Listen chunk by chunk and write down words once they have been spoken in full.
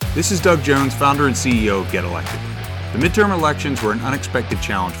This is Doug Jones, founder and CEO of Get Elected. The midterm elections were an unexpected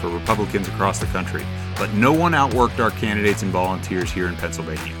challenge for Republicans across the country, but no one outworked our candidates and volunteers here in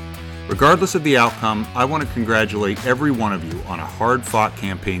Pennsylvania. Regardless of the outcome, I want to congratulate every one of you on a hard-fought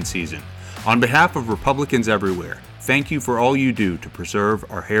campaign season. On behalf of Republicans everywhere, thank you for all you do to preserve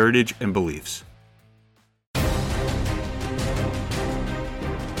our heritage and beliefs.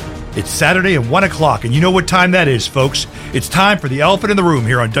 It's Saturday at 1 o'clock, and you know what time that is, folks. It's time for the Elephant in the Room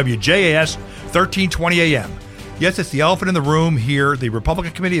here on WJAS 1320 AM. Yes, it's the Elephant in the Room here, the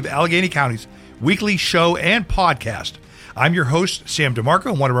Republican Committee of Allegheny County's weekly show and podcast. I'm your host, Sam DeMarco,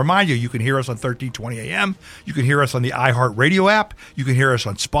 and want to remind you, you can hear us on 1320 AM. You can hear us on the iHeartRadio app. You can hear us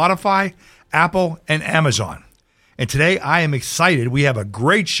on Spotify, Apple, and Amazon. And today, I am excited. We have a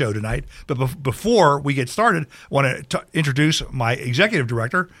great show tonight. But before we get started, I want to introduce my executive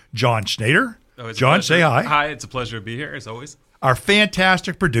director, John Schnader. John, say hi. Hi, it's a pleasure to be here, as always. Our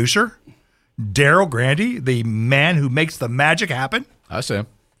fantastic producer, Daryl Grandy, the man who makes the magic happen. Hi, Sam.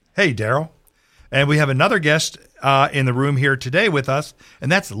 Hey, Daryl. And we have another guest in the room here today with us,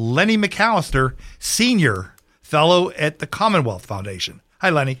 and that's Lenny McAllister, Senior Fellow at the Commonwealth Foundation. Hi,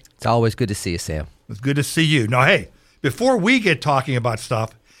 Lenny. It's always good to see you, Sam. It's good to see you. Now, hey, before we get talking about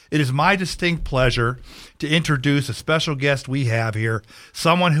stuff, it is my distinct pleasure to introduce a special guest we have here,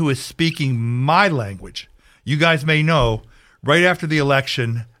 someone who is speaking my language. You guys may know, right after the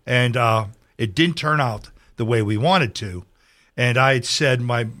election, and it didn't turn out the way we wanted to, and I had said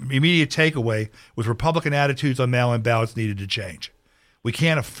my immediate takeaway was Republican attitudes on mail-in ballots needed to change. We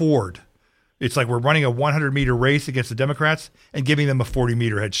can't afford. It's like we're running a 100-meter race against the Democrats and giving them a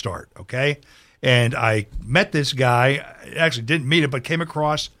 40-meter head start, okay? And I met this guy, actually didn't meet him, but came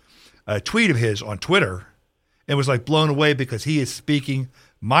across a tweet of his on Twitter and was like blown away because he is speaking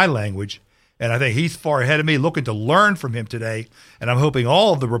my language. And I think he's far ahead of me, looking to learn from him today. And I'm hoping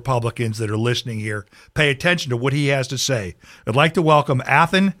all of the Republicans that are listening here pay attention to what he has to say. I'd like to welcome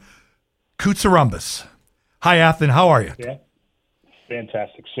Athan Koutsiouroumbas. Hi, Athan. How are you? Yeah.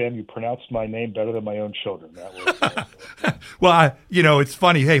 Fantastic. Sam, you pronounced my name better than my own children. That was Well, it's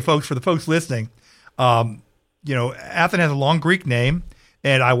funny. Hey, folks, for the folks listening, Athan has a long Greek name,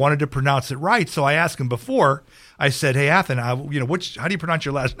 and I wanted to pronounce it right. So I asked him before. I said, "Hey, Athan, how do you pronounce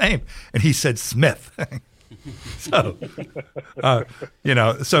your last name?" And he said Smith. So,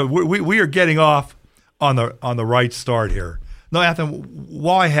 so we are getting off on the right start here. No, Athan,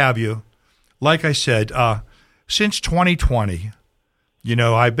 while I have you, like I said, since 2020.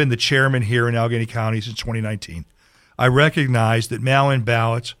 I've been the chairman here in Allegheny County since 2019. I recognize that mail-in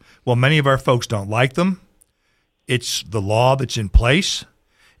ballots, well, many of our folks don't like them. It's the law that's in place,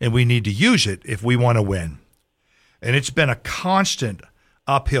 and we need to use it if we want to win. And it's been a constant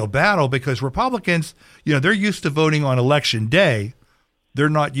uphill battle because Republicans, they're used to voting on election day. They're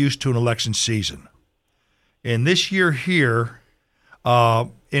not used to an election season. And this year here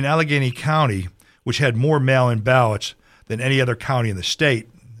in Allegheny County, which had more mail-in ballots than any other county in the state,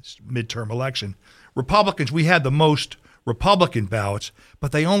 this midterm election, Republicans, we had the most Republican ballots,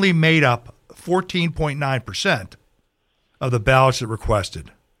 but they only made up 14.9% of the ballots that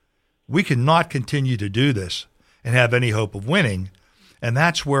requested. We cannot continue to do this and have any hope of winning, and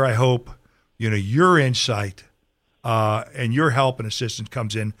that's where I hope, your insight and your help and assistance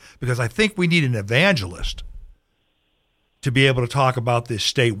comes in, because I think we need an evangelist to be able to talk about this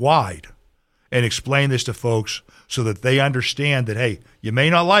statewide and explain this to folks so that they understand that, hey, you may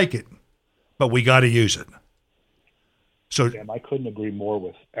not like it, but we got to use it. So, Sam, I couldn't agree more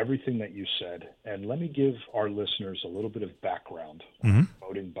with everything that you said. And let me give our listeners a little bit of background on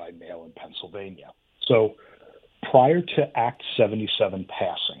voting by mail in Pennsylvania. So prior to Act 77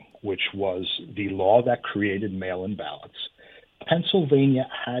 passing, which was the law that created mail-in ballots, Pennsylvania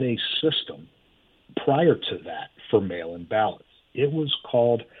had a system prior to that for mail-in ballots. It was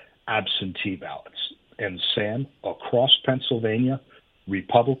called absentee ballots. And Sam, across Pennsylvania,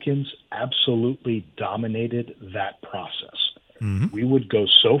 Republicans absolutely dominated that process. Mm-hmm. We would go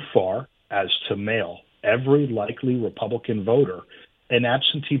so far as to mail every likely Republican voter an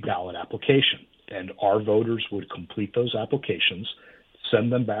absentee ballot application. And our voters would complete those applications,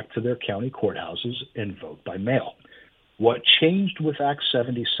 send them back to their county courthouses, and vote by mail. What changed with Act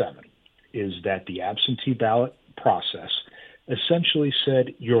 77 is that the absentee ballot process essentially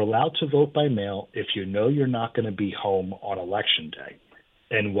said you're allowed to vote by mail if you know you're not going to be home on election day.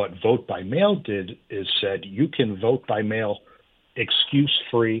 And what vote by mail did is said you can vote by mail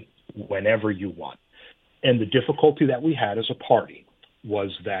excuse-free whenever you want. And the difficulty that we had as a party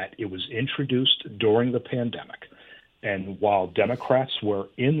was that it was introduced during the pandemic. And while Democrats were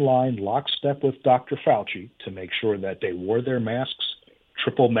in line lockstep with Dr. Fauci to make sure that they wore their masks,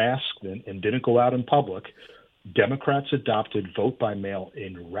 triple masked and didn't go out in public, Democrats adopted vote by mail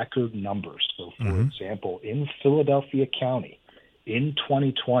in record numbers. So, for example, in Philadelphia County in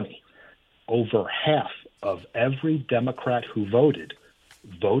 2020, over half of every Democrat who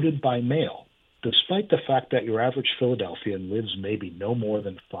voted by mail, despite the fact that your average Philadelphian lives maybe no more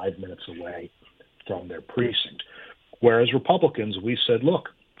than 5 minutes away from their precinct. Whereas Republicans, we said, look,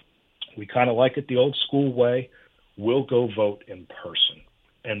 we kind of like it the old school way. We'll go vote in person.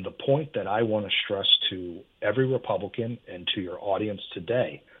 And the point that I want to stress to every Republican and to your audience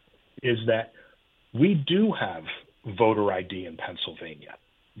today is that we do have voter ID in Pennsylvania.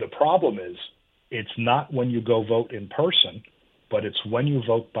 The problem is it's not when you go vote in person, but it's when you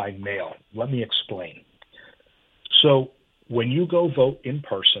vote by mail. Let me explain. So when you go vote in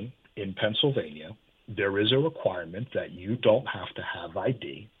person in Pennsylvania, there is a requirement that you don't have to have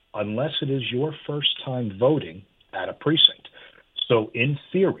ID unless it is your first time voting at a precinct. So in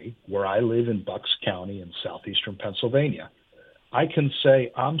theory, where I live in Bucks County in southeastern Pennsylvania, I can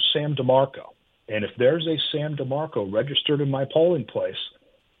say I'm Sam DeMarco. And if there's a Sam DeMarco registered in my polling place,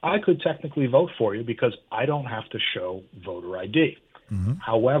 I could technically vote for you because I don't have to show voter ID.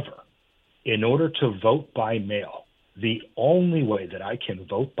 However, in order to vote by mail, the only way that I can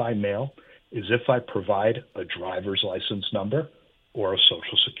vote by mail is if I provide a driver's license number or a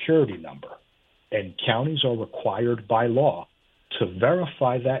social security number. And counties are required by law to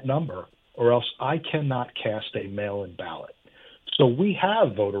verify that number, or else I cannot cast a mail-in ballot. So we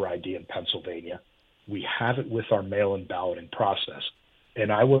have voter ID in Pennsylvania. We have it with our mail-in balloting process.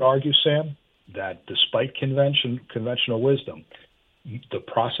 And I would argue, Sam, that despite conventional wisdom, the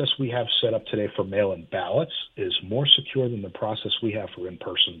process we have set up today for mail-in ballots is more secure than the process we have for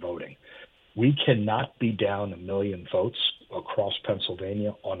in-person voting. We cannot be down 1 million votes across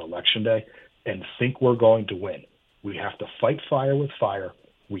Pennsylvania on Election Day and think we're going to win. We have to fight fire with fire.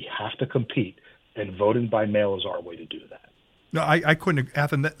 We have to compete, and voting by mail is our way to do that. No, I couldn't,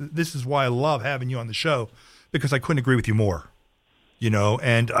 Athan. This is why I love having you on the show, because I couldn't agree with you more.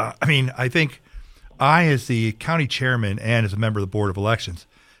 And I think I, as the county chairman and as a member of the Board of Elections,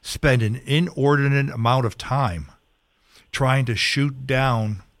 spend an inordinate amount of time trying to shoot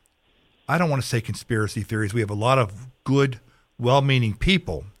down, I don't want to say conspiracy theories. We have a lot of good, well-meaning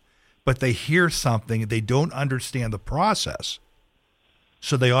people, but they hear something, they don't understand the process,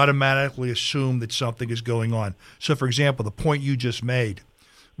 so they automatically assume that something is going on. So, for example, the point you just made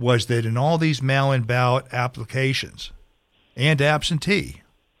was that in all these mail-in ballot applications and absentee,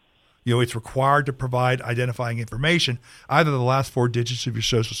 it's required to provide identifying information, either the last 4 digits of your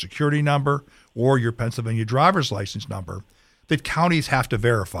social security number or your Pennsylvania driver's license number, that counties have to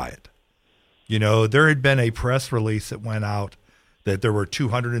verify it. There had been a press release that went out that there were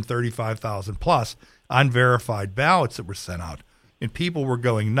 235,000 plus unverified ballots that were sent out, and people were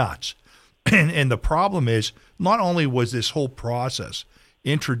going nuts. And the problem is, not only was this whole process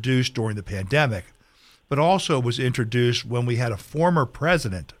introduced during the pandemic, but also was introduced when we had a former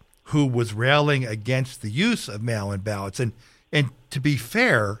president who was railing against the use of mail-in ballots. And to be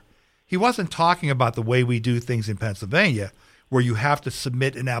fair, he wasn't talking about the way we do things in Pennsylvania, where you have to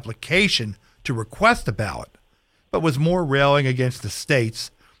submit an application to request a ballot, but was more railing against the states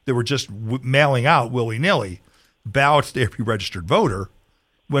that were just mailing out willy-nilly ballots to every registered voter,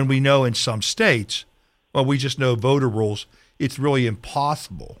 when we know in some states, well, we just know voter rules, it's really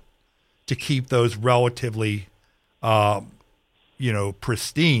impossible to keep those relatively,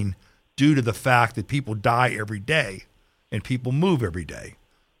 pristine, due to the fact that people die every day and people move every day.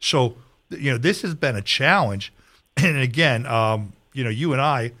 So, this has been a challenge. And again, you and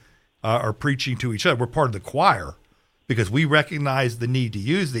I are preaching to each other. We're part of the choir because we recognize the need to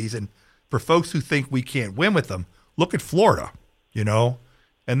use these. And for folks who think we can't win with them, look at Florida,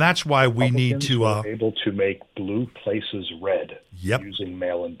 and that's why we need to were able to make blue places red Yep. using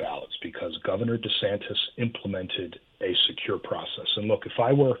mail-in ballots because Governor DeSantis implemented a secure process. And look, if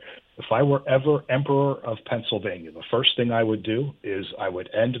I were ever emperor of Pennsylvania, the first thing I would do is I would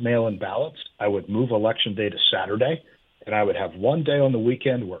end mail-in ballots. I would move Election Day to Saturday, and I would have one day on the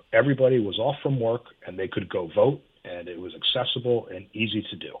weekend where everybody was off from work and they could go vote, and it was accessible and easy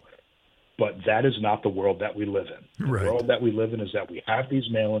to do. But that is not the world that we live in. The Right. world that we live in is that we have these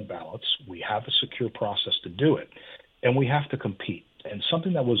mail-in ballots, we have a secure process to do it, and we have to compete. And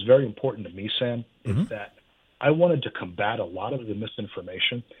something that was very important to me, Sam, is that I wanted to combat a lot of the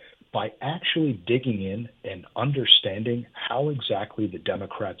misinformation by actually digging in and understanding how exactly the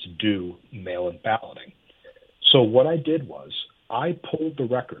Democrats do mail-in balloting. So what I did was I pulled the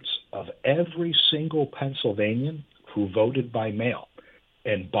records of every single Pennsylvanian who voted by mail.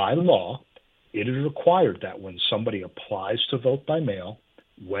 And by law, it is required that when somebody applies to vote by mail,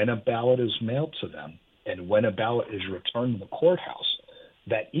 when a ballot is mailed to them and when a ballot is returned to the courthouse,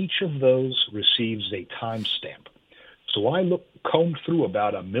 that each of those receives a timestamp. So I combed through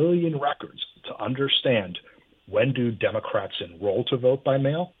about 1 million records to understand when do Democrats enroll to vote by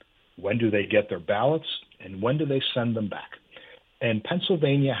mail, when do they get their ballots, and when do they send them back. And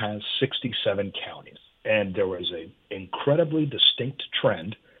Pennsylvania has 67 counties, and there was an incredibly distinct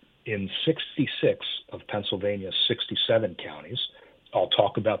trend in 66 of Pennsylvania's 67 counties. I'll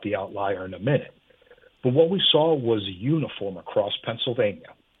talk about the outlier in a minute. But what we saw was uniform across Pennsylvania,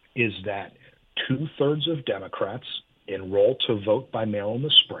 is that 2/3 of Democrats enroll to vote by mail in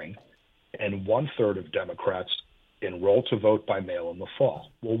the spring, and 1/3 of Democrats enroll to vote by mail in the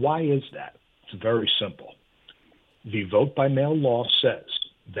fall. Well, why is that? It's very simple. The vote by mail law says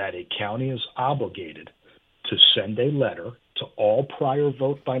that a county is obligated to send a letter to all prior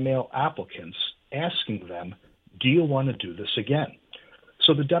vote by mail applicants asking them, do you want to do this again?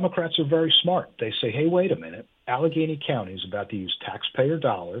 So the Democrats are very smart. They say, hey, wait a minute. Allegheny County is about to use taxpayer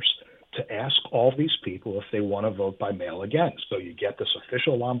dollars to ask all these people if they want to vote by mail again. So you get this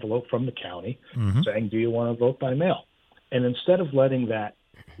official envelope from the county saying, do you want to vote by mail? And instead of letting that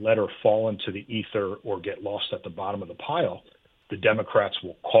letter fall into the ether or get lost at the bottom of the pile, the Democrats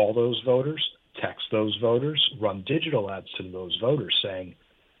will call those voters, text those voters, run digital ads to those voters saying,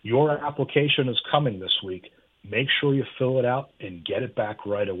 your application is coming this week. Make sure you fill it out and get it back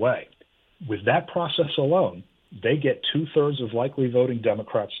right away. With that process alone, they get 2/3 of likely voting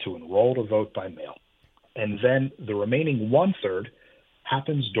Democrats to enroll to vote by mail. And then the remaining 1/3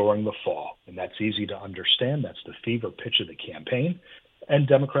 happens during the fall. And that's easy to understand. That's the fever pitch of the campaign. And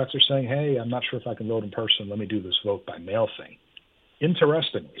Democrats are saying, hey, I'm not sure if I can vote in person. Let me do this vote by mail thing.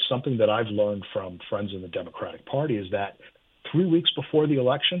 Interestingly, something that I've learned from friends in the Democratic Party is that 3 weeks before the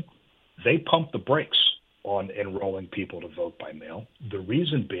election, they pump the brakes on enrolling people to vote by mail. The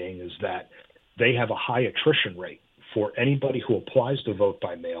reason being is that they have a high attrition rate for anybody who applies to vote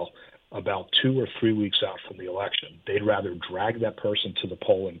by mail about 2 or 3 weeks out from the election. They'd rather drag that person to the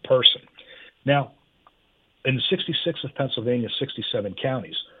poll in person. Now, in 66 of Pennsylvania's 67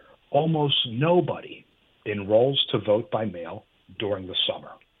 counties, almost nobody enrolls to vote by mail during the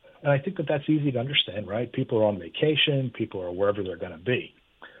summer. And I think that that's easy to understand, right? People are on vacation, people are wherever they're going to be.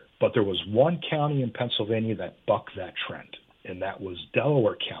 But there was one county in Pennsylvania that bucked that trend, and that was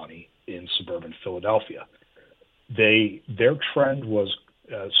Delaware County in suburban Philadelphia. Their trend was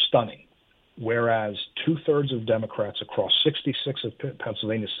stunning. Whereas 2/3 of Democrats across 66 of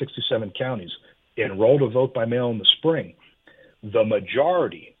Pennsylvania's 67 counties enrolled to vote by mail in the spring, the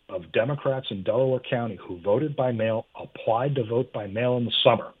majority of Democrats in Delaware County who voted by mail applied to vote by mail in the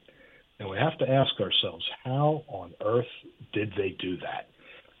summer. And we have to ask ourselves, how on earth did they do that?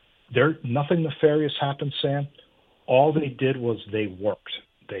 Nothing nefarious happened, Sam. All they did was they worked.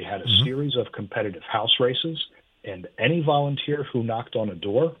 They had a series of competitive house races, and any volunteer who knocked on a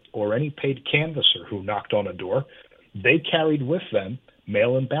door or any paid canvasser who knocked on a door, they carried with them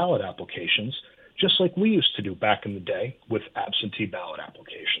mail-in ballot applications, just like we used to do back in the day with absentee ballot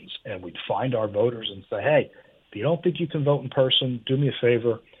applications. And we'd find our voters and say, hey, if you don't think you can vote in person, do me a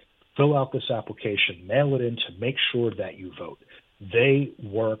favor, fill out this application, mail it in to make sure that you vote. They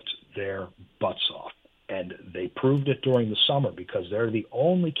worked their butts off, and they proved it during the summer because they're the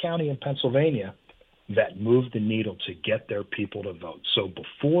only county in Pennsylvania that moved the needle to get their people to vote. So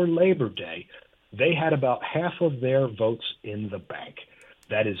before Labor Day, they had about half of their votes in the bank.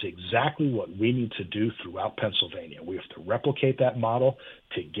 That is exactly what we need to do throughout Pennsylvania. We have to replicate that model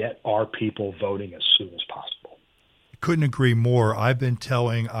to get our people voting as soon as possible. Couldn't agree more. I've been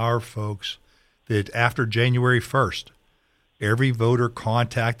telling our folks that after January 1st, every voter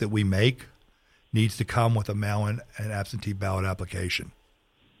contact that we make needs to come with a mail-in and absentee ballot application,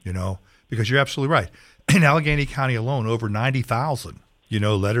 because you're absolutely right. In Allegheny County alone, over 90,000,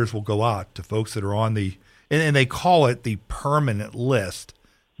 letters will go out to folks that are on and they call it the permanent list,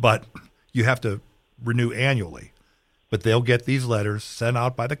 but you have to renew annually. But they'll get these letters sent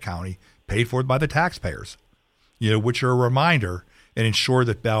out by the county, paid for by the taxpayers, which are a reminder and ensure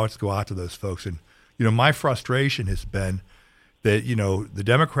that ballots go out to those folks. And, my frustration has been that, the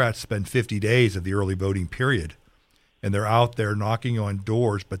Democrats spend 50 days of the early voting period, and they're out there knocking on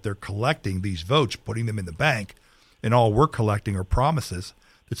doors, but they're collecting these votes, putting them in the bank, and all we're collecting are promises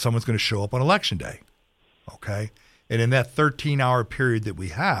that someone's going to show up on Election Day, okay? And in that 13-hour period that we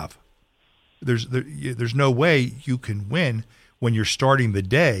have, there's no way you can win when you're starting the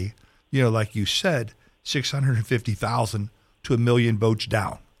day, like you said, 650,000 to 1 million votes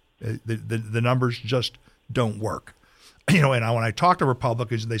down. The numbers just don't work. And when I talk to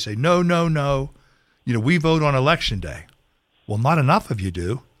Republicans, they say, no, we vote on Election Day. Well, not enough of you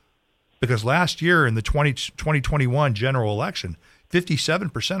do, because last year in the 2021 general election,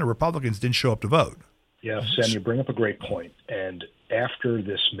 57% of Republicans didn't show up to vote. Yeah, Sam, you bring up a great point. And after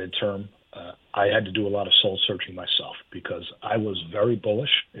this midterm, I had to do a lot of soul searching myself because I was very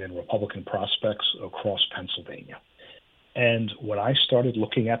bullish in Republican prospects across Pennsylvania. And when I started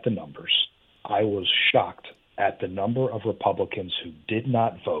looking at the numbers, I was shocked at the number of Republicans who did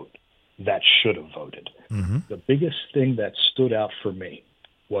not vote that should have voted. Mm-hmm. The biggest thing that stood out for me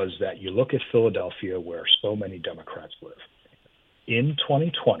was that you look at Philadelphia, where so many Democrats live. In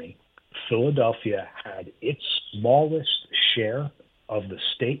 2020, Philadelphia had its smallest share of the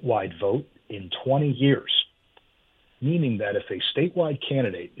statewide vote in 20 years, meaning that if a statewide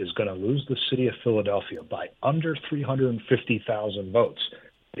candidate is going to lose the city of Philadelphia by under 350,000 votes,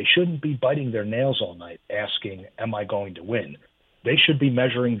 they shouldn't be biting their nails all night asking, am I going to win? They should be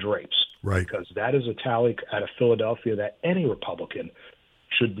measuring drapes, right? Because that is a tally out of Philadelphia that any Republican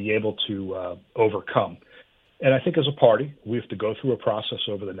should be able to overcome. And I think as a party, we have to go through a process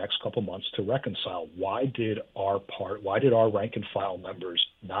over the next couple months to reconcile why did our rank and file members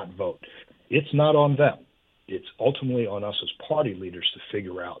not vote? It's not on them. It's ultimately on us as party leaders to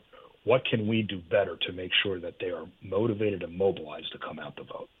figure out what can we do better to make sure that they are motivated and mobilized to come out to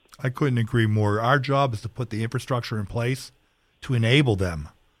vote. I couldn't agree more. Our job is to put the infrastructure in place to enable them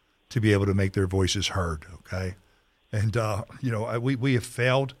to be able to make their voices heard, okay? And, we have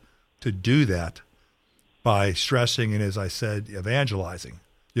failed to do that by stressing and, as I said, evangelizing,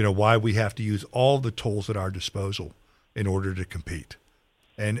 why we have to use all the tools at our disposal in order to compete.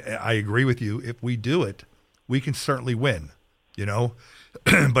 And I agree with you. If we do it, we can certainly win,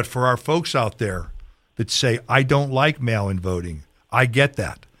 But for our folks out there that say, I don't like mail-in voting, I get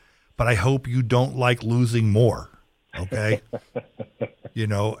that. But I hope you don't like losing more, okay?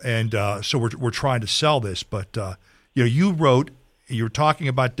 So we're trying to sell this. But, you were talking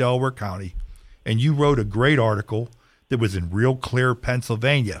about Delaware County, and you wrote a great article that was in Real Clear,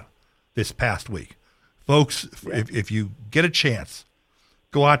 Pennsylvania this past week. Folks, if you get a chance,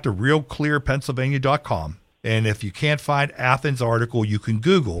 go out to realclearpennsylvania.com. And if you can't find Athan's article, you can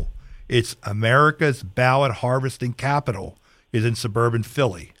Google. It's America's Ballot Harvesting Capital is in suburban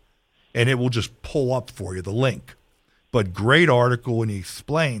Philly. And it will just pull up for you the link. But great article, and he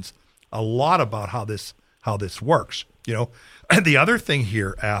explains a lot about how this works. And the other thing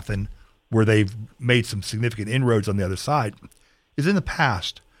here, Athan, where they've made some significant inroads on the other side, is in the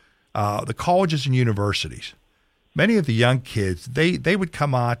past, the colleges and universities, many of the young kids, they would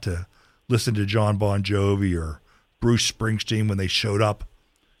come out to listen to John Bon Jovi or Bruce Springsteen when they showed up,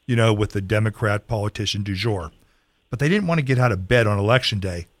 with the Democrat politician du jour. But they didn't want to get out of bed on election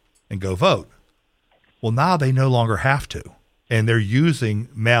day and go vote. Well, now they no longer have to. And they're using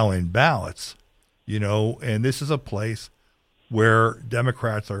mail-in ballots, and this is a place where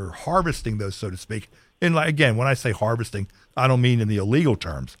Democrats are harvesting those, so to speak. And again, when I say harvesting, I don't mean in the illegal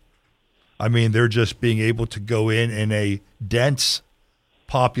terms. I mean, they're just being able to go in a dense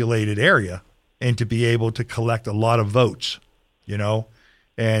populated area and to be able to collect a lot of votes,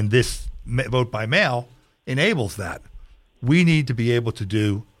 and this vote by mail enables that. We need to be able to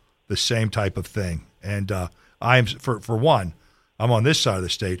do the same type of thing. And I am, for one, I'm on this side of the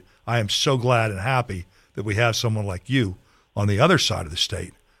state. I am so glad and happy that we have someone like you on the other side of the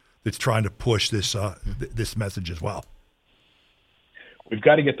state that's trying to push this this message as well. We've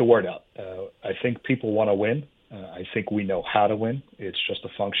got to get the word out. I think people want to win. I think we know how to win. It's just a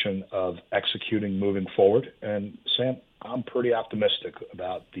function of executing, moving forward. And Sam, I'm pretty optimistic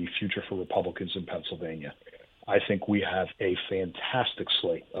about the future for Republicans in Pennsylvania. I think we have a fantastic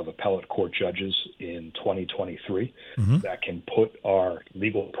slate of appellate court judges in 2023 that can put our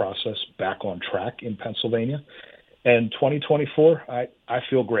legal process back on track in Pennsylvania. And 2024, I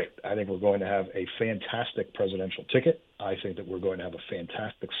feel great. I think we're going to have a fantastic presidential ticket. I think that we're going to have a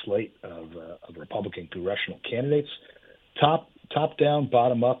fantastic slate of Republican congressional candidates. Top down,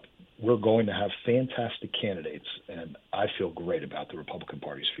 bottom up, we're going to have fantastic candidates, and I feel great about the Republican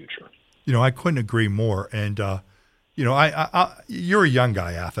Party's future. I couldn't agree more. And, you're a young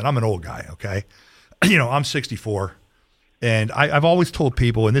guy, Athan. I'm an old guy, okay? I'm 64. And I've always told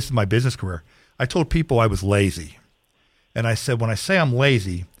people, and this is my business career, I told people I was lazy. And I said, when I say I'm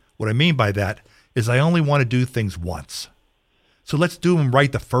lazy, what I mean by that is I only want to do things once. So let's do them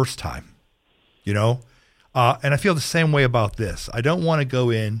right the first time, And I feel the same way about this. I don't want to go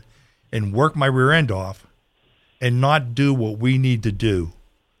in and work my rear end off and not do what we need to do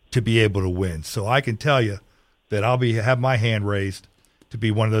to be able to win. So I can tell you that I'll have my hand raised to be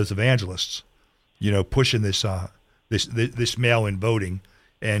one of those evangelists, pushing this mail-in voting,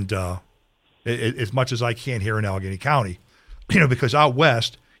 and as much as I can here in Allegheny County, because out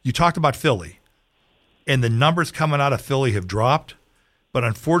west, you talked about Philly, and the numbers coming out of Philly have dropped, but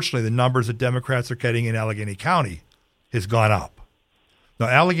unfortunately the numbers that Democrats are getting in Allegheny County has gone up. Now,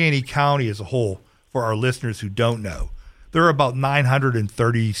 Allegheny County as a whole, for our listeners who don't know, there are about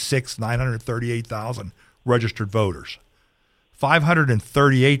 938,000 registered voters.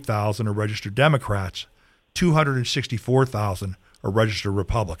 538,000 are registered Democrats. 264,000 are registered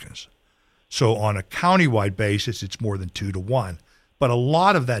Republicans. So on a countywide basis, it's more than 2-1. But a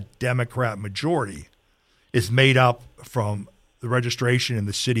lot of that Democrat majority is made up from the registration in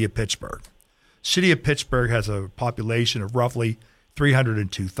the city of Pittsburgh. City of Pittsburgh has a population of roughly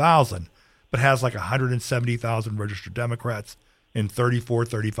 302,000, but has like 170,000 registered Democrats and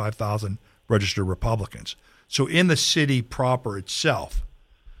 35,000 registered Republicans. So in the city proper itself,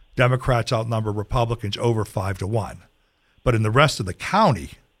 Democrats outnumber Republicans over 5-1. But in the rest of the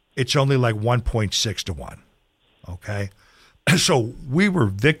county, it's only like 1.6-1. Okay? So we were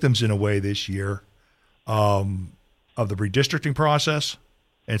victims in a way this year of the redistricting process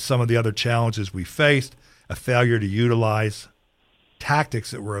and some of the other challenges we faced, a failure to utilize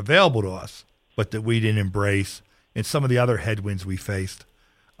tactics that were available to us, but that we didn't embrace, and some of the other headwinds we faced,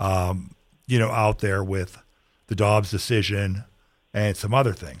 out there with the Dobbs decision and some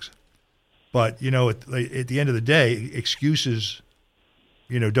other things. But, at the end of the day, excuses,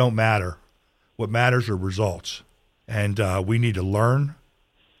 don't matter. What matters are results. And we need to learn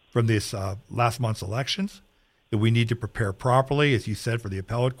from this last month's elections, that we need to prepare properly, as you said, for the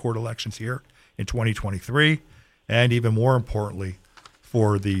appellate court elections here in 2023, and even more importantly,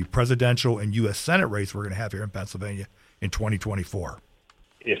 for the presidential and U.S. Senate race we're going to have here in Pennsylvania in 2024.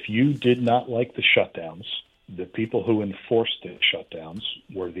 If you did not like the shutdowns, the people who enforced the shutdowns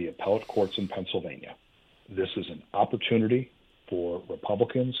were the appellate courts in Pennsylvania. This is an opportunity for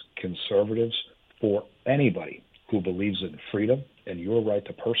Republicans, conservatives, for anybody who believes in freedom and your right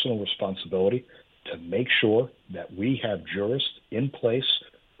to personal responsibility to make sure that we have jurists in place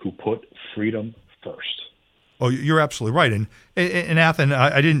who put freedom first. Oh, you're absolutely right. And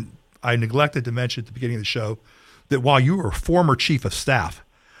Athan, I neglected to mention at the beginning of the show that while you were a former chief of staff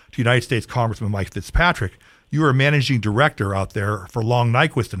to United States Congressman Mike Fitzpatrick, you were a managing director out there for Long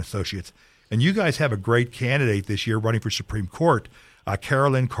Nyquist and Associates. And you guys have a great candidate this year running for Supreme Court,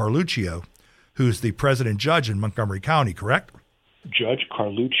 Carolyn Carluccio, who's the president judge in Montgomery County, correct? Judge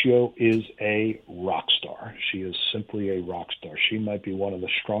Carluccio is a rock star. She is simply a rock star. She might be one of the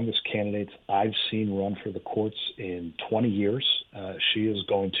strongest candidates I've seen run for the courts in 20 years. She is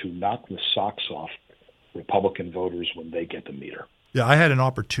going to knock the socks off Republican voters when they get to meet her. Yeah, I had an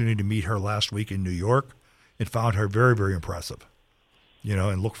opportunity to meet her last week in New York and found her very, very impressive,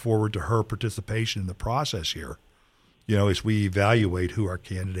 and look forward to her participation in the process here, as we evaluate who our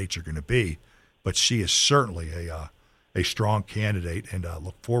candidates are going to be. But she is certainly a strong candidate, and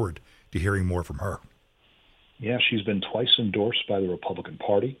look forward to hearing more from her. Yeah, she's been twice endorsed by the Republican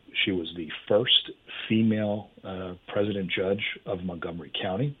Party. She was the first female president judge of Montgomery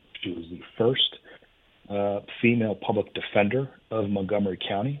County. She was the first female public defender of Montgomery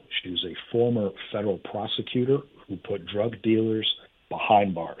County. She was a former federal prosecutor who put drug dealers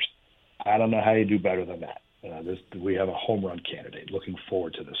behind bars. I don't know how you do better than that. We have a home run candidate. Looking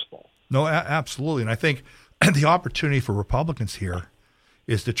forward to this fall. No, absolutely. And I think the opportunity for Republicans here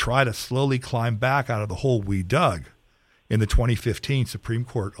is to try to slowly climb back out of the hole we dug in the 2015 Supreme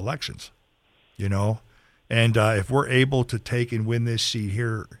Court elections, And if we're able to take and win this seat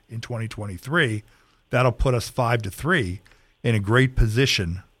here in 2023, that'll put us 5-3 in a great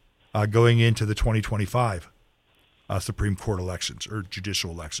position going into the 2025 Supreme Court elections or judicial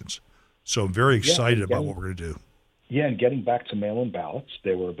elections. So I'm very excited about what we're going to do. Yeah, and getting back to mail-in ballots,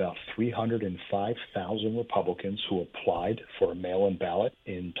 there were about 305,000 Republicans who applied for a mail-in ballot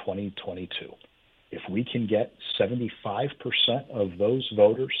in 2022. If we can get 75% of those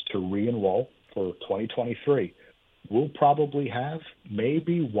voters to re-enroll for 2023, we'll probably have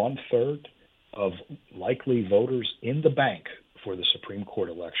maybe one-third of likely voters in the bank for the Supreme Court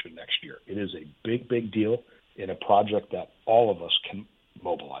election next year. It is a big, big deal in a project that all of us can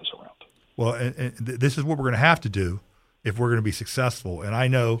mobilize around. Well, and this is what we're going to have to do if we're going to be successful. And I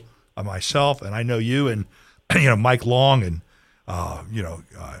know myself, and I know you, and Mike Long, and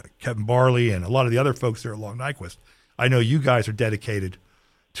Kevin Barley, and a lot of the other folks there at Long Nyquist. I know you guys are dedicated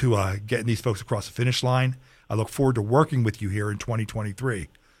to getting these folks across the finish line. I look forward to working with you here in 2023.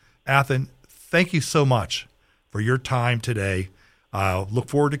 Athan, thank you so much for your time today. Look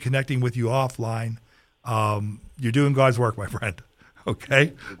forward to connecting with you offline. You're doing God's work, my friend.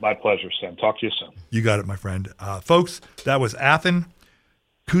 Okay? My pleasure, Sam. Talk to you soon. You got it, my friend. Folks, that was Athan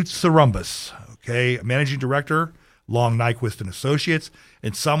Koutsiouroumbas, okay, Managing Director, Long Nyquist and Associates,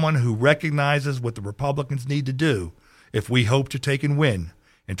 and someone who recognizes what the Republicans need to do if we hope to take and win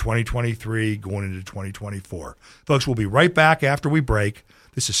in 2023 going into 2024. Folks, we'll be right back after we break.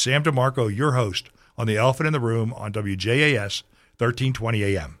 This is Sam DeMarco, your host on The Elephant in the Room on WJAS 1320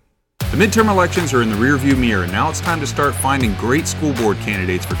 AM. The midterm elections are in the rearview mirror, and now it's time to start finding great school board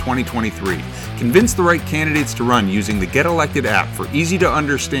candidates for 2023. Convince the right candidates to run using the Get Elected app for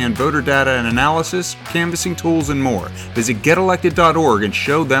easy-to-understand voter data and analysis, canvassing tools, and more. Visit GetElected.org and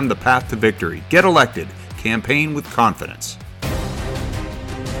show them the path to victory. Get Elected. Campaign with confidence.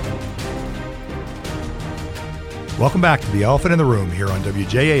 Welcome back to The Elephant in the Room here on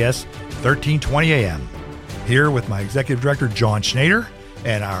WJAS 1320 AM. Here with my Executive Director, John Schneider,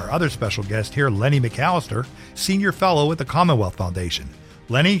 and our other special guest here, Lenny McAllister, Senior Fellow at the Commonwealth Foundation.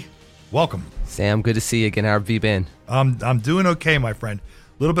 Lenny, welcome. Sam, good to see you again. How have you been? I'm doing okay, my friend. A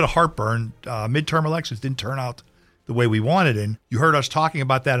little bit of heartburn. Midterm elections didn't turn out the way we wanted, and you heard us talking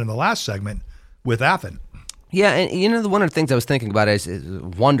about that in the last segment with Athan. Yeah, and one of the things I was thinking about is a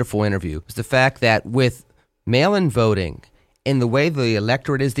wonderful interview is the fact that with mail-in voting and the way the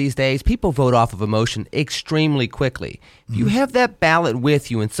electorate is these days, people vote off of emotion extremely quickly. If you have that ballot with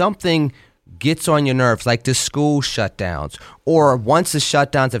you and something gets on your nerves, like the school shutdowns, or once the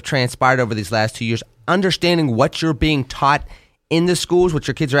shutdowns have transpired over these last 2 years, understanding what you're being taught in the schools, what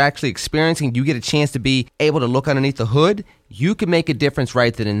your kids are actually experiencing, you get a chance to be able to look underneath the hood, you can make a difference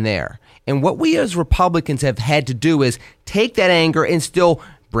right then and there. And what we as Republicans have had to do is take that anger and still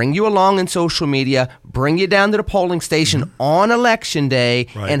bring you along in social media, bring you down to the polling station on Election Day,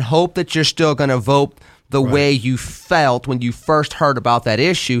 and hope that you're still going to vote the way you felt when you first heard about that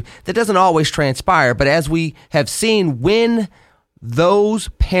issue. That doesn't always transpire, but as we have seen, when those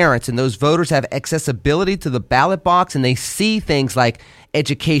parents and those voters have accessibility to the ballot box and they see things like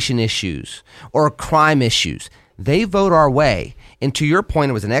education issues or crime issues, they vote our way. And to your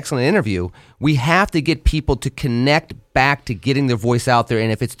point, it was an excellent interview. We have to get people to connect back to getting their voice out there.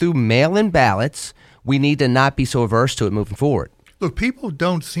 And if it's through mail-in ballots, we need to not be so averse to it moving forward. Look, people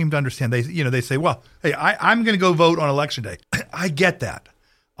don't seem to understand. They say, well, hey, I'm going to go vote on Election Day. I get that.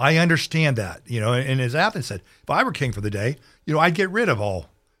 I understand that. And as Athan said, if I were king for the day, I'd get rid of all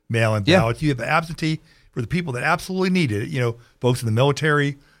mail-in ballots. You have absentee for the people that absolutely need it, folks in the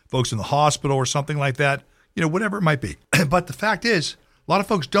military, folks in the hospital or something like that, whatever it might be. But the fact is, a lot of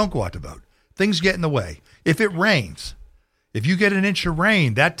folks don't go out to vote. Things get in the way. If it rains, if you get an inch of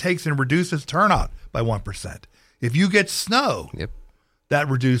rain, that takes and reduces turnout by 1%. If you get snow, that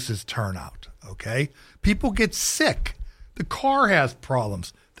reduces turnout, okay? People get sick. The car has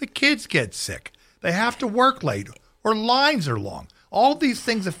problems. The kids get sick. They have to work late or lines are long. All these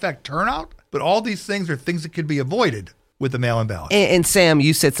things affect turnout, but all these things are things that could be avoided with the mail-in ballot. And Sam,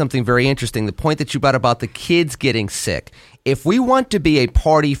 you said something very interesting, the point that you brought about the kids getting sick. If we want to be a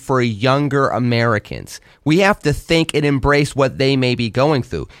party for younger Americans, we have to think and embrace what they may be going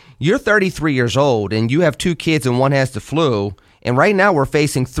through. You're 33 years old, and you have 2 kids, and one has the flu, and right now we're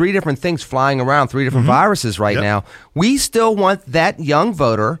facing 3 different things flying around, 3 different viruses right now. We still want that young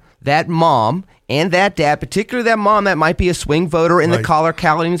voter, that mom, and that dad, particularly that mom that might be a swing voter in the collar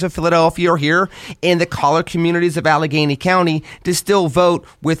counties of Philadelphia or here in the collar communities of Allegheny County, to still vote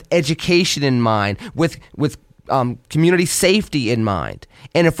with education in mind, with community safety in mind.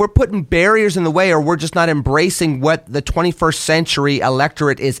 And if we're putting barriers in the way, or we're just not embracing what the 21st century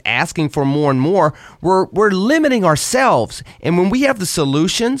electorate is asking for more and more, we're limiting ourselves. And when we have the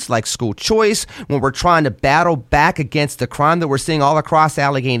solutions like school choice, when we're trying to battle back against the crime that we're seeing all across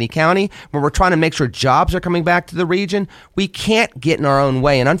Allegheny County, when we're trying to make sure jobs are coming back to the region, we can't get in our own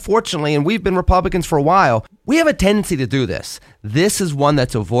way. And unfortunately, and we've been Republicans for a while, we have a tendency to do this. This is one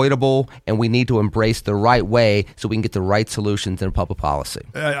that's avoidable, and we need to embrace the right way so we can get the right solutions in public policy.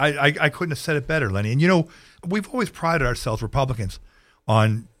 I couldn't have said it better, Lenny. And, we've always prided ourselves, Republicans,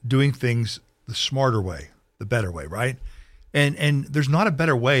 on doing things the smarter way, the better way, right? And there's not a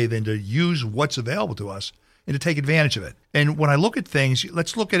better way than to use what's available to us and to take advantage of it. And when I look at things,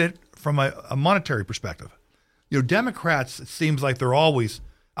 let's look at it from a monetary perspective. Democrats, it seems like they're always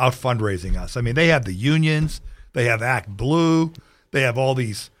out fundraising us. I mean, they have the unions, they have Act Blue, they have all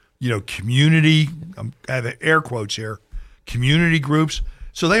these, community, I have air quotes here, community groups.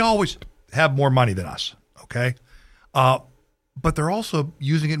 So they always have more money than us, okay? But they're also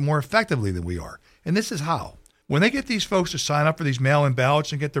using it more effectively than we are. And this is how. When they get these folks to sign up for these mail-in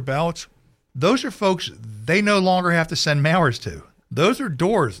ballots and get their ballots, those are folks they no longer have to send mailers to. Those are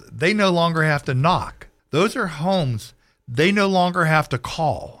doors they no longer have to knock. Those are homes they no longer have to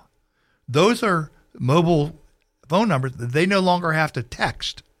call. Those are mobile phone numbers that they no longer have to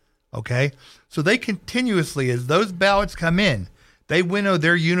text okay? So they continuously, as those ballots come in, they winnow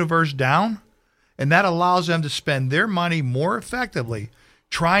their universe down, and that allows them to spend their money more effectively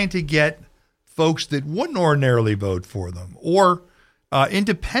trying to get folks that wouldn't ordinarily vote for them or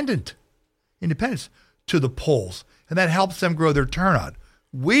independents to the polls, and that helps them grow their turnout.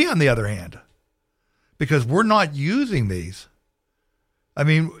 We, on the other hand, because we're not using these, I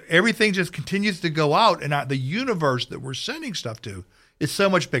mean, everything just continues to go out, and the universe that we're sending stuff to is so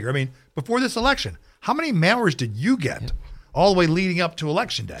much bigger. I mean, before this election, how many mailers did you get all the way leading up to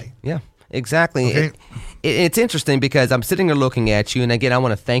Election Day? Yeah, exactly. Okay. It's interesting because I'm sitting there looking at you, and again, I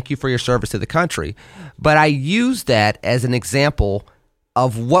want to thank you for your service to the country, but I use that as an example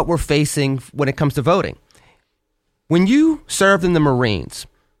of what we're facing when it comes to voting. When you served in the Marines,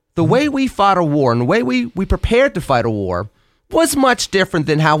 the way we fought a war and the way we prepared to fight a war was much different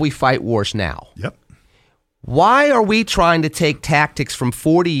than how we fight wars now. Yep. Why are we trying to take tactics from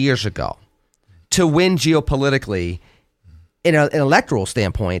 40 years ago to win geopolitically in an electoral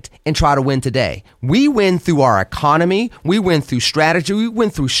standpoint and try to win today? We win through our economy. We win through strategy. We win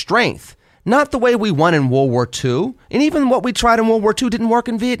through strength. Not the way we won in World War II. And even what we tried in World War II didn't work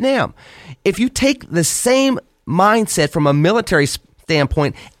in Vietnam. If you take the same mindset from a military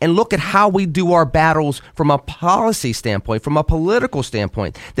standpoint and look at how we do our battles from a policy standpoint, from a political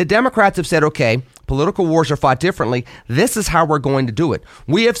standpoint, the Democrats have said, okay, political wars are fought differently. This is how we're going to do it.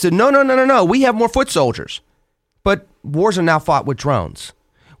 We have said, no. We have more foot soldiers. But wars are now fought with drones.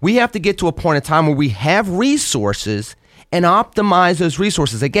 We have to get to a point in time where we have resources and optimize those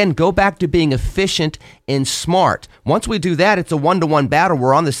resources. Again, go back to being efficient and smart. Once we do that, it's a one-to-one battle.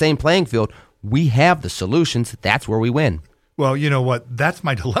 We're on the same playing field. We have the solutions. That's where we win. Well, you know what? That's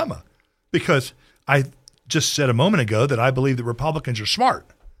my dilemma, because I just said a moment ago that I believe that Republicans are smart,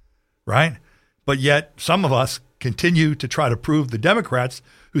 right? But yet some of us continue to try to prove the Democrats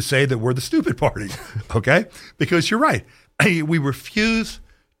who say that we're the stupid party, okay? Because you're right. We refuse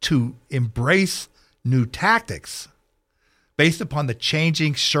to embrace new tactics based upon the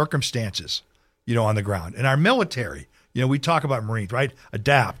changing circumstances, on the ground. In our military, we talk about Marines, right?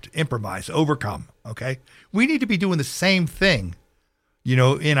 Adapt, improvise, overcome, okay? We need to be doing the same thing,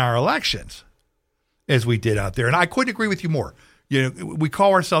 in our elections as we did out there. And I couldn't agree with you more. We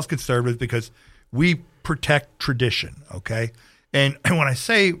call ourselves conservatives because we protect tradition, okay? And when I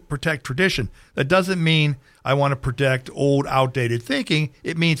say protect tradition, that doesn't mean I want to protect old, outdated thinking.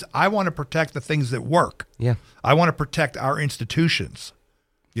 It means I want to protect the things that work. Yeah. I want to protect our institutions.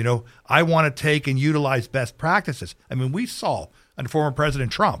 I want to take and utilize best practices. I mean, we saw under former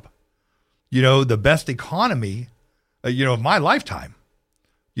President Trump, the best economy, of my lifetime.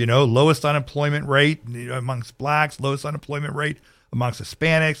 Lowest unemployment rate amongst blacks, lowest unemployment rate amongst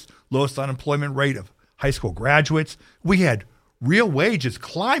Hispanics, lowest unemployment rate of high school graduates. We had real wages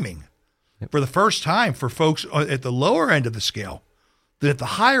climbing for the first time for folks at the lower end of the scale than at the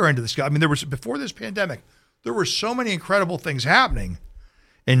higher end of the scale. I mean, before this pandemic, there were so many incredible things happening.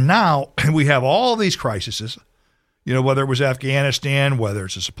 And now we have all these crises, whether it was Afghanistan, whether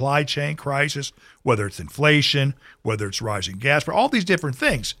it's a supply chain crisis, whether it's inflation, whether it's rising gas, all these different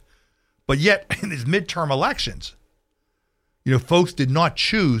things. But yet in these midterm elections, folks did not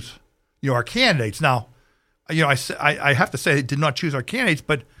choose, our candidates. Now, I have to say they did not choose our candidates,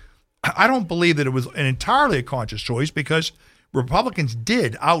 but I don't believe that it was an entirely a conscious choice, because Republicans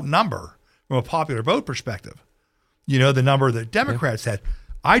did outnumber, from a popular vote perspective, the number that Democrats had.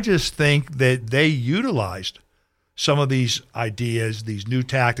 I just think that they utilized some of these ideas, these new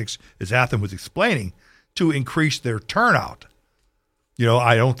tactics, as Athan was explaining, to increase their turnout.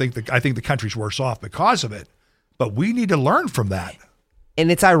 I think the country's worse off because of it, but we need to learn from that.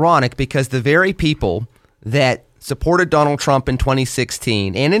 And it's ironic because the very people that supported Donald Trump in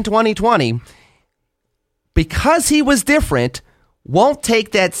 2016 and in 2020, because he was different, won't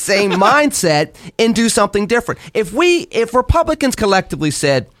take that same mindset and do something different. If Republicans collectively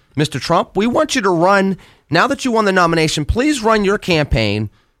said, Mr. Trump, we want you to run, now that you won the nomination, please run your campaign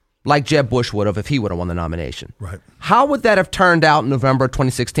like Jeb Bush would have if he would have won the nomination. Right. How would that have turned out in November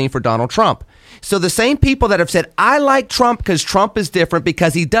 2016 for Donald Trump? So the same people that have said, I like Trump because Trump is different,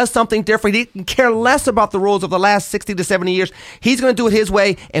 because he does something different, he can care less about the rules of the last 60 to 70 years, he's going to do it his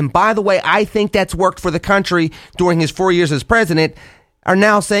way, and by the way, I think that's worked for the country during his 4 years as president, are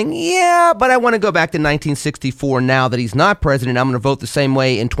now saying, yeah, but I want to go back to 1964 now that he's not president. I'm going to vote the same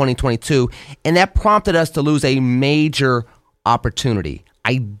way in 2022. And that prompted us to lose a major opportunity.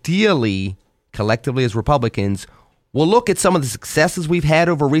 Ideally, collectively as Republicans, we'll look at some of the successes we've had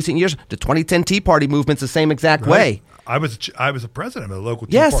over recent years. The 2010 Tea Party movement's the same exact way. I was a president of a local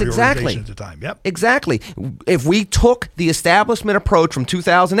Tea Yes, Party exactly. organization at the time. Yep. Exactly. If we took the establishment approach from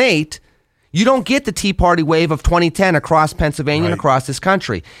 2008, you don't get the Tea Party wave of 2010 across Pennsylvania and across this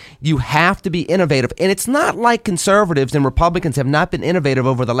country. You have to be innovative. And it's not like conservatives and Republicans have not been innovative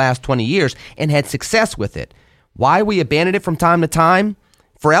over the last 20 years and had success with it. Why we abandoned it from time to time?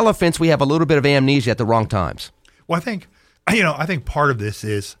 For elephants, we have a little bit of amnesia at the wrong times. Well, I think part of this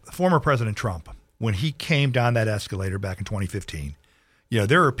is former President Trump, when he came down that escalator back in 2015,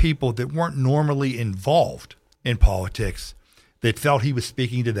 there are people that weren't normally involved in politics that felt he was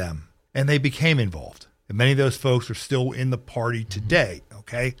speaking to them, and they became involved. And many of those folks are still in the party today,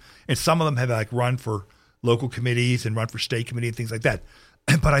 okay? And some of them have run for local committees and run for state committee and things like that.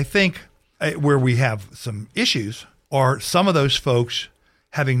 But I think where we have some issues are some of those folks,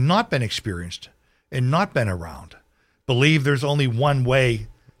 having not been experienced and not been around, believe there's only one way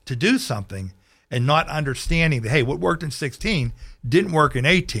to do something, and not understanding that, hey, what worked in 16 didn't work in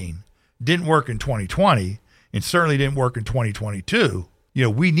 18, didn't work in 2020, and certainly didn't work in 2022.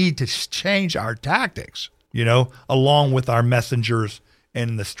 We need to change our tactics, along with our messengers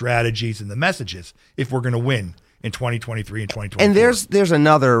and the strategies and the messages if we're going to win in 2023 and 2024. And there's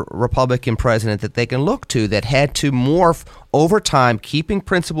another Republican president that they can look to that had to morph over time, keeping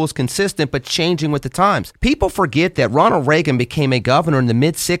principles consistent but changing with the times. People forget that Ronald Reagan became a governor in the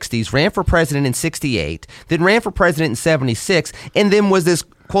mid-'60s, ran for president in 68, then ran for president in 76, and then was this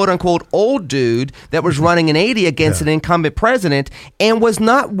quote-unquote old dude that was running in 80 against an incumbent president and was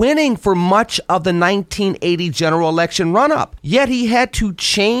not winning for much of the 1980 general election run-up. Yet he had to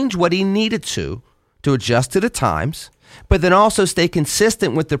change what he needed to adjust to the times, but then also stay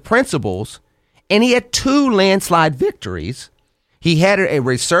consistent with the principles. And he had 2 landslide victories. He had a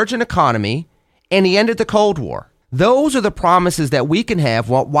resurgent economy, and he ended the Cold War. Those are the promises that we can have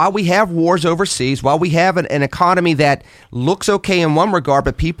while we have wars overseas, while we have an economy that looks okay in one regard,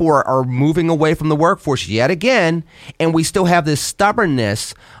 but people are moving away from the workforce yet again, and we still have this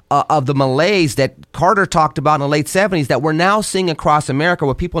stubbornness of the malaise that Carter talked about in the late 70s that we're now seeing across America,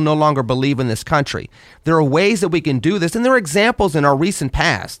 where people no longer believe in this country. There are ways that we can do this, and there are examples in our recent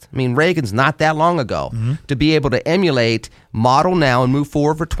past. I mean, Reagan's not that long ago, to be able to emulate, model now, and move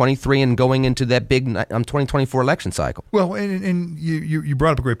forward for 23 and going into that big 2024 election cycle. Well, and you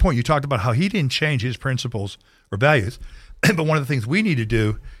brought up a great point. You talked about how he didn't change his principles or values, but one of the things we need to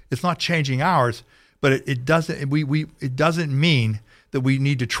do is not changing ours, but it doesn't mean that we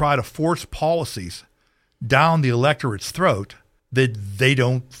need to try to force policies down the electorate's throat that they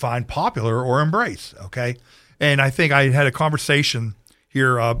don't find popular or embrace, okay? And I think I had a conversation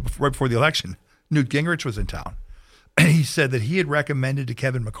here right before the election. Newt Gingrich was in town. And he said that he had recommended to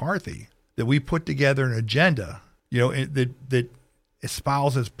Kevin McCarthy that we put together an agenda, that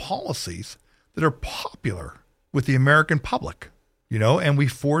espouses policies that are popular with the American public, and we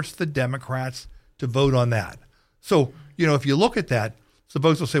force the Democrats to vote on that. So, if you look at that, some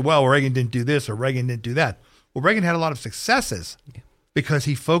folks will say, well, Reagan didn't do this or Reagan didn't do that. Well, Reagan had a lot of successes because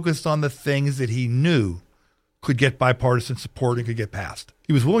he focused on the things that he knew could get bipartisan support and could get passed.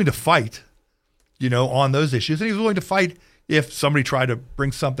 He was willing to fight, on those issues, and he was willing to fight if somebody tried to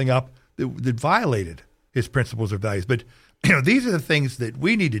bring something up that violated his principles or values. But, these are the things that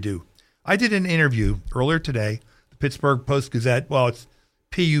we need to do. I did an interview earlier today, the Pittsburgh Post-Gazette. Well, it's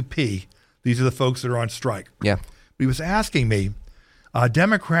PUP. These are the folks that are on strike. Yeah. He was asking me,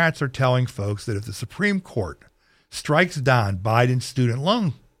 Democrats are telling folks that if the Supreme Court strikes down Biden's student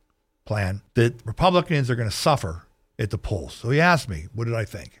loan plan, that Republicans are going to suffer at the polls. So he asked me, what did I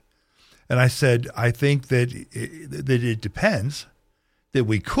think? And I said, I think that it depends, that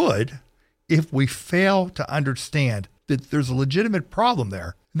we could, if we fail to understand that there's a legitimate problem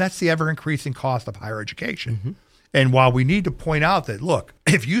there, and that's the ever-increasing cost of higher education. Mm-hmm. And while we need to point out that, look,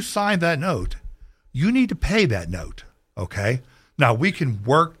 if you sign that note, you need to pay that note, okay? Now, we can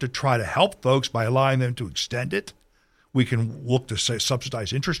work to try to help folks by allowing them to extend it. We can look to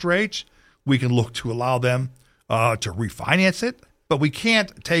subsidize interest rates. We can look to allow them to refinance it. But we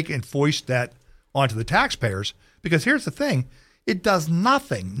can't take and foist that onto the taxpayers, because here's the thing. It does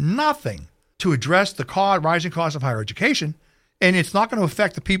nothing to address the rising cost of higher education, and it's not going to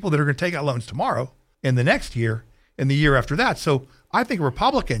affect the people that are going to take out loans tomorrow and the next year and the year after that. So I think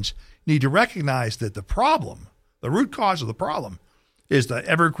Republicans need to recognize that the problem, the root cause of the problem, is the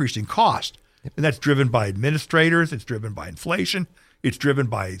ever-increasing cost. And that's driven by administrators. It's driven by inflation. It's driven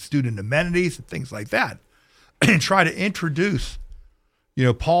by student amenities and things like that. And try to introduce,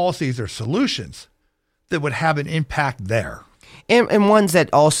 policies or solutions that would have an impact there. And ones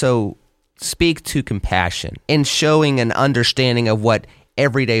that also speak to compassion and showing an understanding of what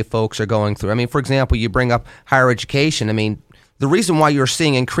everyday folks are going through. I mean, for example, you bring up higher education. I mean, the reason why you're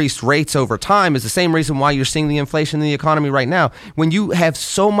seeing increased rates over time is the same reason why you're seeing the inflation in the economy right now. When you have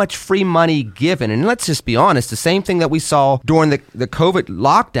so much free money given, and let's just be honest, the same thing that we saw during the COVID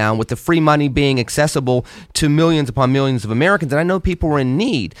lockdown with the free money being accessible to millions upon millions of Americans, and I know people were in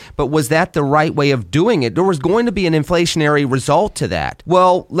need, but was that the right way of doing it? There was going to be an inflationary result to that.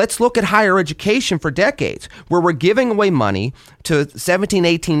 Well, let's look at higher education for decades, where we're giving away money to 17,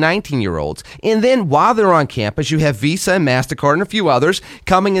 18, 19-year-olds, and then while they're on campus, you have Visa and MasterCard and a few others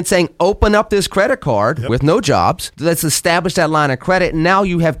coming and saying, open up this credit card with no jobs. Let's establish that line of credit. And now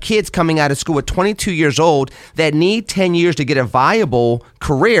you have kids coming out of school at 22 years old that need 10 years to get a viable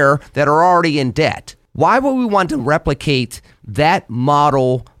career that are already in debt. Why would we want to replicate that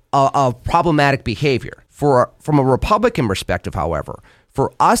model of problematic behavior? From a Republican perspective, however,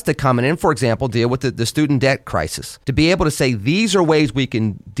 for us to come in and, for example, deal with the student debt crisis, to be able to say these are ways we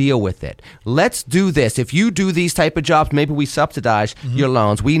can deal with it. Let's do this. If you do these type of jobs, maybe we subsidize your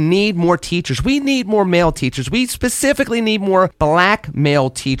loans. We need more teachers. We need more male teachers. We specifically need more black male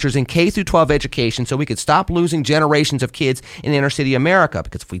teachers in K through 12 education so we could stop losing generations of kids in inner city America.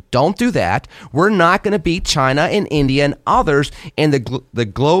 Because if we don't do that, we're not going to beat China and India and others in the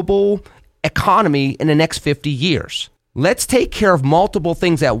global economy in the next 50 years. Let's take care of multiple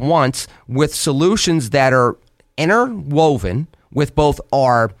things at once with solutions that are interwoven with both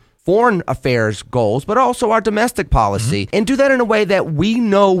our foreign affairs goals, but also our domestic policy, and do that in a way that we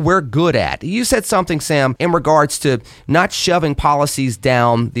know we're good at. You said something, Sam, in regards to not shoving policies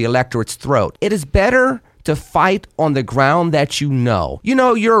down the electorate's throat. It is better to fight on the ground that you know. You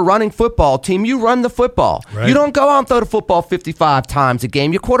know, you're a running football team. You run the football. Right. You don't go out and throw the football 55 times a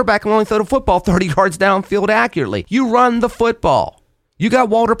game. Your quarterback can only throw the football 30 yards downfield accurately. You run the football. You got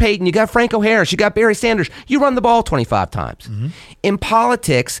Walter Payton. You got Franco Harris. You got Barry Sanders. You run the ball 25 times. In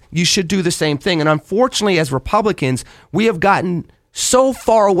politics, you should do the same thing. And unfortunately, as Republicans, we have gotten so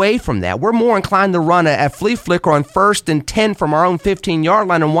far away from that. We're more inclined to run a flea flicker on 1st and 10 from our own 15-yard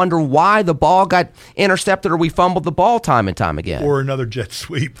line and wonder why the ball got intercepted or we fumbled the ball time and time again. Or another jet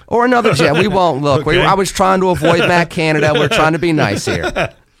sweep. Or another jet. We won't look. Okay. I was trying to avoid Matt Canada. We're trying to be nice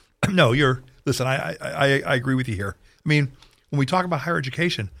here. No, listen, I agree with you here. I mean, when we talk about higher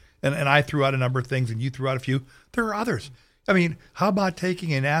education, and I threw out a number of things and you threw out a few, there are others. I mean, how about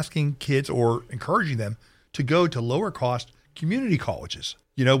taking and asking kids or encouraging them to go to lower cost community colleges,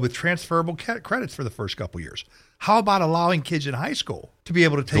 with transferable credits for the first couple of years? How about allowing kids in high school to be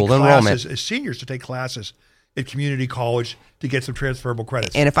able to take classes as seniors, to take classes at community college to get some transferable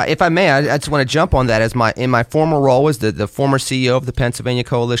credits? And if I may, I just want to jump on that. In my former role as the former CEO of the Pennsylvania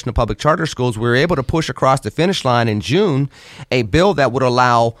Coalition of Public Charter Schools, we were able to push across the finish line in June a bill that would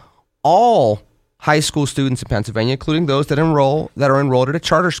allow all high school students in Pennsylvania, including those that are enrolled at a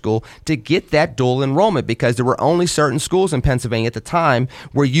charter school, to get that dual enrollment, because there were only certain schools in Pennsylvania at the time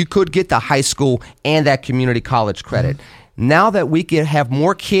where you could get the high school and that community college credit. Now that we can have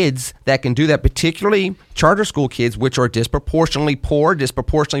more kids that can do that, particularly charter school kids, which are disproportionately poor,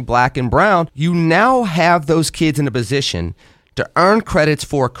 disproportionately black and brown, you now have those kids in a position to earn credits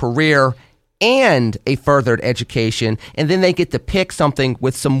for a career and a furthered education, and then they get to pick something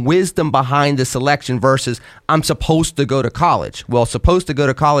with some wisdom behind the selection versus I'm supposed to go to college. Well, supposed to go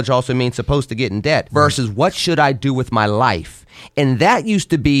to college also means supposed to get in debt versus what should I do with my life? And that used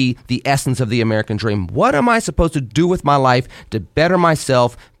to be the essence of the American dream. What am I supposed to do with my life to better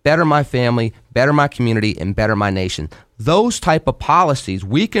myself, better my family, better my community, and better my nation? Those type of policies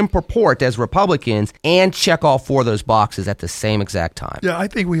we can purport as Republicans and check all four of those boxes at the same exact time. Yeah, I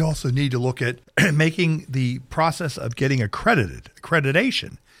think we also need to look at making the process of getting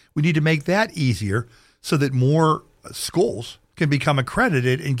accreditation. We need to make that easier so that more schools can become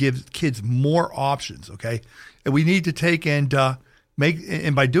accredited and give kids more options, okay? And we need to take and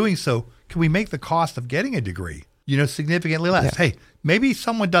by doing so, can we make the cost of getting a degree, significantly less? Yeah. Hey, maybe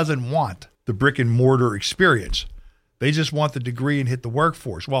someone doesn't want the brick and mortar experience. They just want the degree and hit the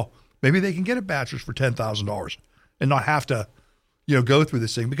workforce. Well, maybe they can get a bachelor's for $10,000 and not have to, go through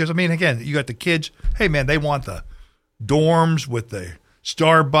this thing. Because, again, you got the kids, hey, man, they want the dorms with the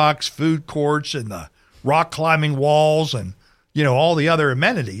Starbucks, food courts, and the rock climbing walls and, all the other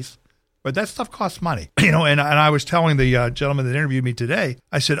amenities. But that stuff costs money, and I was telling the gentleman that interviewed me today,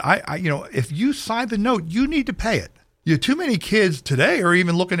 I said, if you sign the note, you need to pay it. Too many kids today are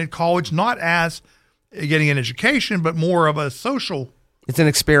even looking at college not as getting an education, but more of a social. It's an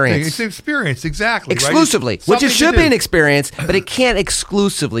experience. It's an experience, exactly. Exclusively, right? which it should be an experience, but it can't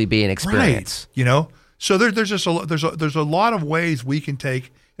exclusively be an experience. Right. So there's just there's a lot of ways we can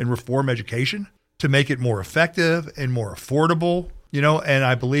take and reform education to make it more effective and more affordable and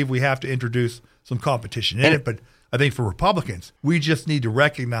I believe we have to introduce some competition in it. But I think for Republicans, we just need to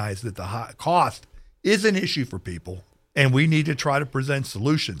recognize that the high cost is an issue for people, and we need to try to present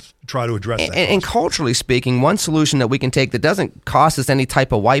solutions to try to address that. And culturally speaking, one solution that we can take that doesn't cost us any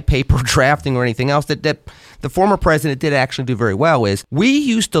type of white paper drafting or anything else that the former president did actually do very well is we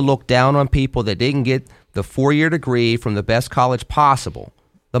used to look down on people that didn't get the 4-year degree from the best college possible,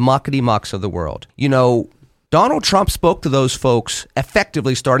 the muckety-mucks of the world. Donald Trump spoke to those folks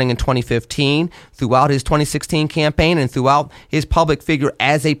effectively starting in 2015, throughout his 2016 campaign, and throughout his public figure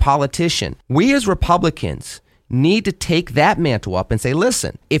as a politician. We as Republicans need to take that mantle up and say,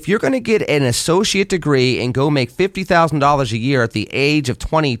 listen, if you're going to get an associate degree and go make $50,000 a year at the age of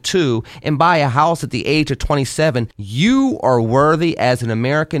 22 and buy a house at the age of 27, you are worthy as an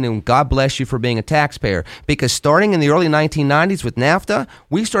American, and God bless you for being a taxpayer. Because starting in the early 1990s with NAFTA,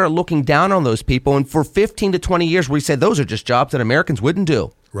 we started looking down on those people, and for 15 to 20 years, we said those are just jobs that Americans wouldn't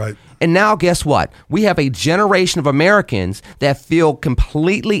do. Right. And now guess what? We have a generation of Americans that feel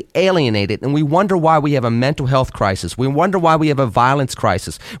completely alienated, and we wonder why we have a mental health crisis. We wonder why we have a violence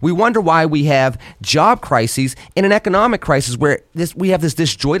crisis. We wonder why we have job crises and an economic crisis where we have this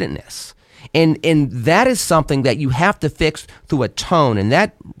disjointedness. And that is something that you have to fix through a tone. And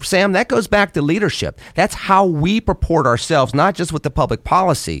that, Sam, that goes back to leadership. That's how we purport ourselves, not just with the public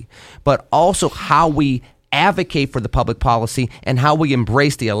policy, but also how we advocate for the public policy and how we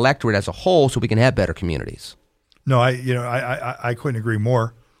embrace the electorate as a whole so we can have better communities. No, I couldn't agree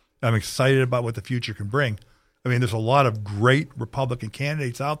more. I'm excited about what the future can bring. I mean, there's a lot of great Republican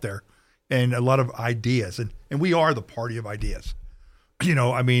candidates out there and a lot of ideas, and we are the party of ideas.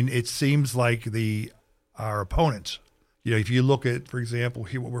 It seems like our opponents, if you look at, for example,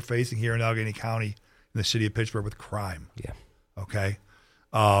 what we're facing here in Allegheny County in the city of Pittsburgh with crime. Yeah. Okay.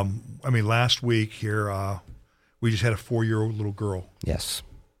 Last week here, we just had a 4-year-old little girl. Yes.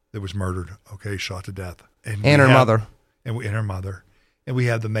 That was murdered. Okay, shot to death, and her mother. And her mother, and we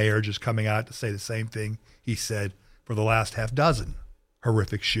have the mayor just coming out to say the same thing he said for the last half dozen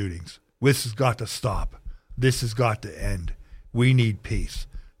horrific shootings. This has got to stop. This has got to end. We need peace.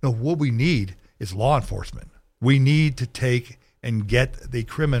 No, what we need is law enforcement. We need to take and get the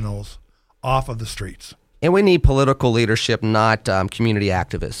criminals off of the streets. And we need political leadership, not community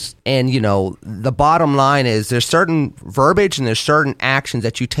activists. And, the bottom line is there's certain verbiage and there's certain actions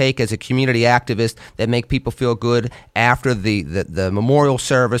that you take as a community activist that make people feel good after the memorial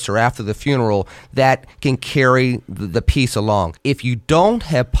service or after the funeral that can carry the peace along. If you don't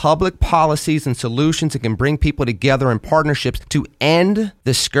have public policies and solutions that can bring people together in partnerships to end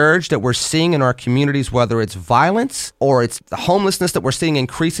the scourge that we're seeing in our communities, whether it's violence or it's the homelessness that we're seeing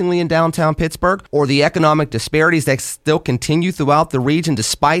increasingly in downtown Pittsburgh, or the economic disparities that still continue throughout the region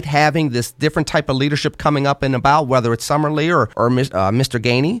despite having this different type of leadership coming up and about, whether it's Summerlee or Mr.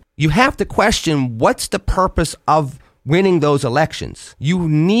 Gainey, you have to question what's the purpose of winning those elections. You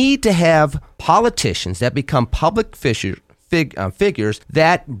need to have politicians that become public figures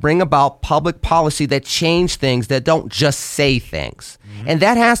that bring about public policy that change things, that don't just say things. Mm-hmm. And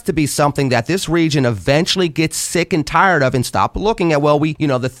that has to be something that this region eventually gets sick and tired of and stop looking at, the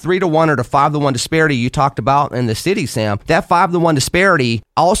 3-to-1 or the 5-to-1 disparity you talked about in the city, Sam. That 5-to-1 disparity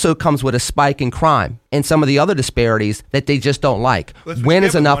also comes with a spike in crime and some of the other disparities that they just don't like. When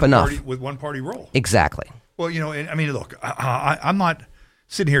is enough enough? With one party rule. Exactly. Well, look, I'm not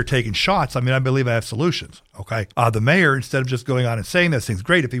sitting here taking shots. I believe I have solutions, okay? The mayor, instead of just going on and saying those things,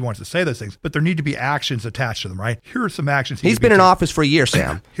 great if he wants to say those things, but there need to be actions attached to them, right? Here are some actions. He's been in office for a year,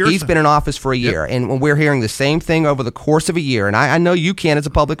 Sam. He's been in office for a year, and when we're hearing the same thing over the course of a year, and I know you can as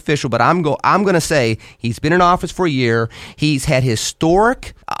a public official, but I'm going to say he's been in office for a year. He's had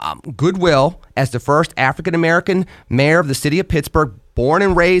historic goodwill as the first African-American mayor of the city of Pittsburgh, born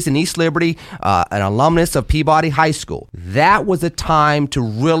and raised in East Liberty, an alumnus of Peabody High School. That was a time to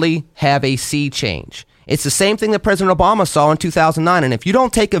really have a sea change. It's the same thing that President Obama saw in 2009. And if you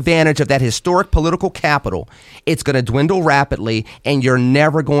don't take advantage of that historic political capital, it's going to dwindle rapidly, and you're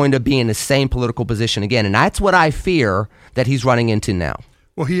never going to be in the same political position again. And that's what I fear that he's running into now.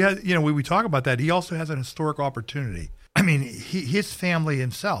 Well, he has, we talk about that. He also has an historic opportunity. His family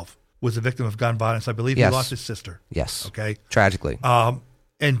himself was a victim of gun violence. I believe he lost his sister. Yes. Okay. Tragically.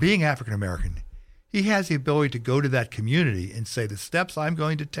 And being African-American, he has the ability to go to that community and say, the steps I'm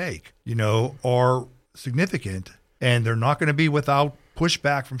going to take, are significant, and they're not going to be without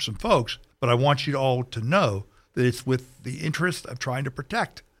pushback from some folks, but I want you all to know that it's with the interest of trying to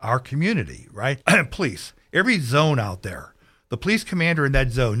protect our community, right? Police, every zone out there, the police commander in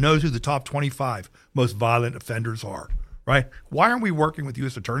that zone knows who the top 25 most violent offenders are. Right? Why aren't we working with the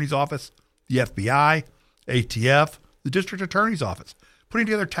U.S. Attorney's Office, the FBI, ATF, the district attorney's office, putting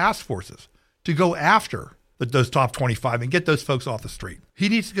together task forces to go after those top 25 and get those folks off the street. He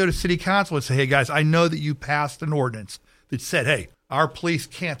needs to go to city council and say, hey, guys, I know that you passed an ordinance that said, hey, our police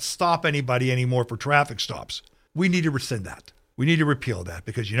can't stop anybody anymore for traffic stops. We need to rescind that. We need to repeal that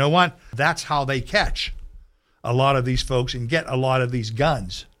because you know what? That's how they catch a lot of these folks and get a lot of these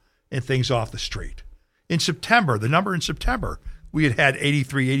guns and things off the street. In September, the number in September, we had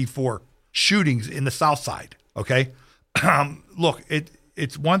 83, 84 shootings in the South Side, okay? Look,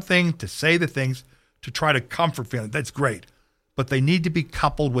 it's one thing to say the things to try to comfort feelings. That's great. But they need to be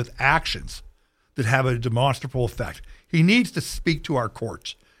coupled with actions that have a demonstrable effect. He needs to speak to our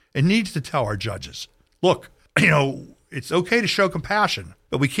courts and needs to tell our judges, look, it's okay to show compassion,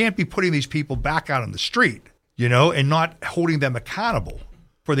 but we can't be putting these people back out on the street, and not holding them accountable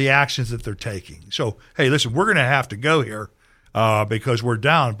for the actions that they're taking. So, hey, listen, we're going to have to go here because we're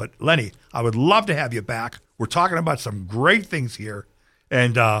down. But, Lenny, I would love to have you back. We're talking about some great things here.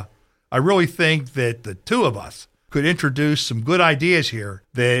 And I really think that the two of us could introduce some good ideas here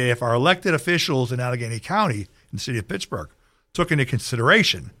that if our elected officials in Allegheny County, in the city of Pittsburgh, took into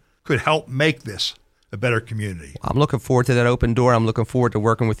consideration, could help make this a better community. I'm looking forward to that open door. I'm looking forward to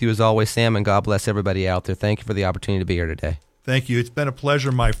working with you as always, Sam, and God bless everybody out there. Thank you for the opportunity to be here today. Thank you. It's been a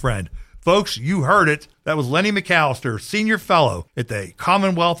pleasure, my friend. Folks, you heard it. That was Lenny McAllister, Senior Fellow at the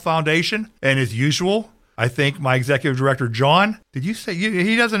Commonwealth Foundation. And as usual, I think my Executive Director, John, did you say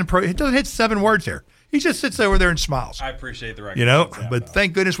he doesn't hit 7 words here. He just sits over there and smiles. I appreciate the recognition. But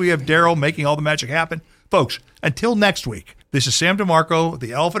thank goodness we have Daryl making all the magic happen. Folks, until next week, this is Sam DeMarco,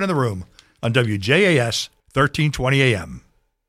 the elephant in the room, on WJAS 1320 AM.